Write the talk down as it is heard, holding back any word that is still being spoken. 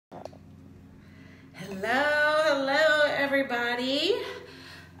Hello everybody.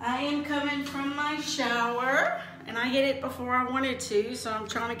 I am coming from my shower and I hit it before I wanted to, so I'm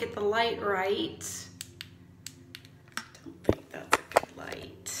trying to get the light right. Don't think that's a good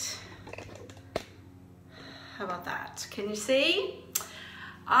light. How about that? Can you see?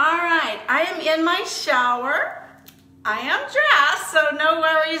 All right, I am in my shower. I am dressed, so no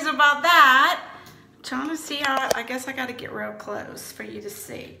worries about that. I'm trying to see how, I guess I gotta get real close for you to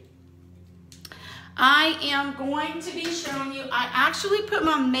see. I am going to be showing you, I actually put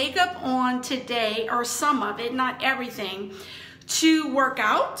my makeup on today, or some of it, not everything, to work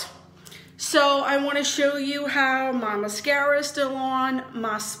out. So I want to show you how my mascara is still on,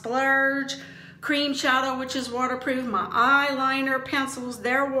 my Splurge cream shadow, which is waterproof, my eyeliner pencils,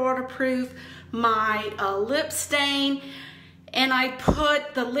 they're waterproof, my lip stain, and I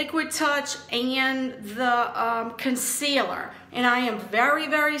put the Liquid Touch and the concealer. And I am very,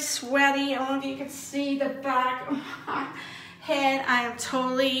 very sweaty. I don't know if you can see the back of my head. I am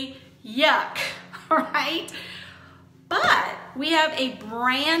totally yuck, all right? But we have a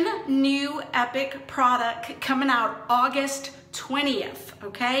brand new Epic product coming out August 20th,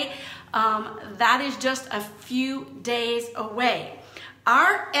 okay? That is just a few days away.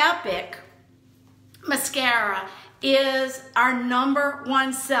 Our Epic mascara is our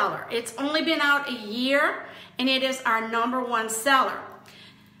 #1 seller. It's only been out a year, and it is our #1 seller.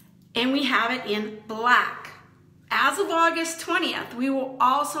 And we have it in black. As of August 20th, we will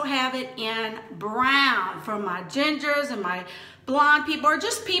also have it in brown for my gingers and my blonde people, or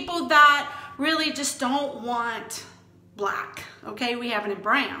just people that really just don't want black, okay? We have it in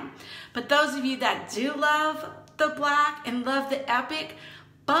brown. But those of you that do love the black and love the Epic,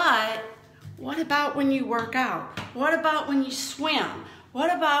 but what about when you work out? What about when you swim?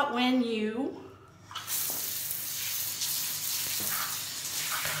 What about when you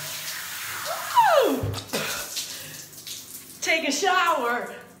take a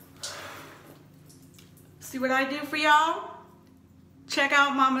shower? See what I do for y'all? Check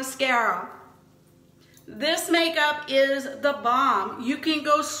out my mascara. This makeup is the bomb. You can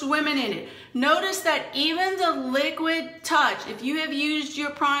go swimming in it. Notice that even the Liquid Touch, if you have used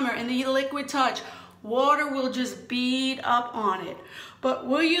your primer and the Liquid Touch, water will just bead up on it. But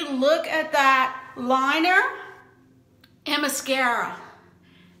will you look at that liner and mascara?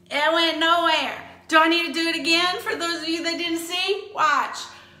 It went nowhere. Do I need to do it again for those of you that didn't see? Watch.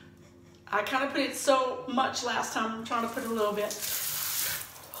 I kind of put it so much last time. I'm trying to put a little bit.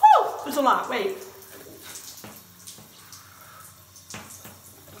 Whew, there's a lot. Wait.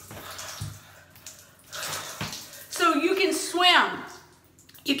 So you can swim.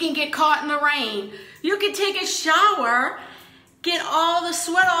 You can get caught in the rain. You can take a shower, get all the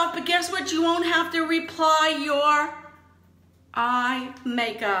sweat off, but guess what? You won't have to reapply your eye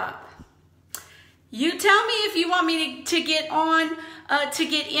makeup. You tell me if you want me to get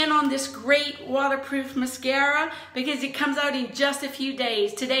in on this great waterproof mascara, because it comes out in just a few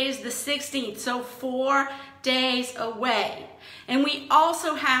days. Today is the 16th, so 4 days away. And we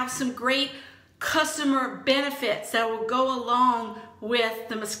also have some great customer benefits that will go along with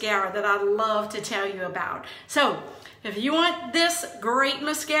the mascara that I'd love to tell you about. So if you want this great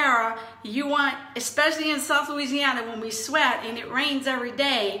mascara, you want, especially in South Louisiana when we sweat and it rains every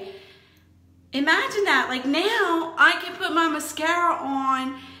day, imagine that. Like now I can put my mascara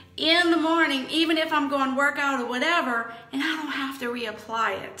on in the morning, even if I'm going to work out or whatever, and I don't have to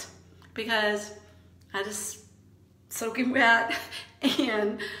reapply it because I just soak it wet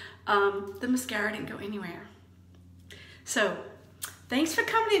and the mascara didn't go anywhere. So thanks for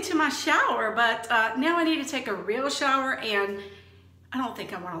coming into my shower, but now I need to take a real shower, and I don't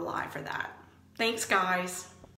think I want to lie for that. Thanks, guys.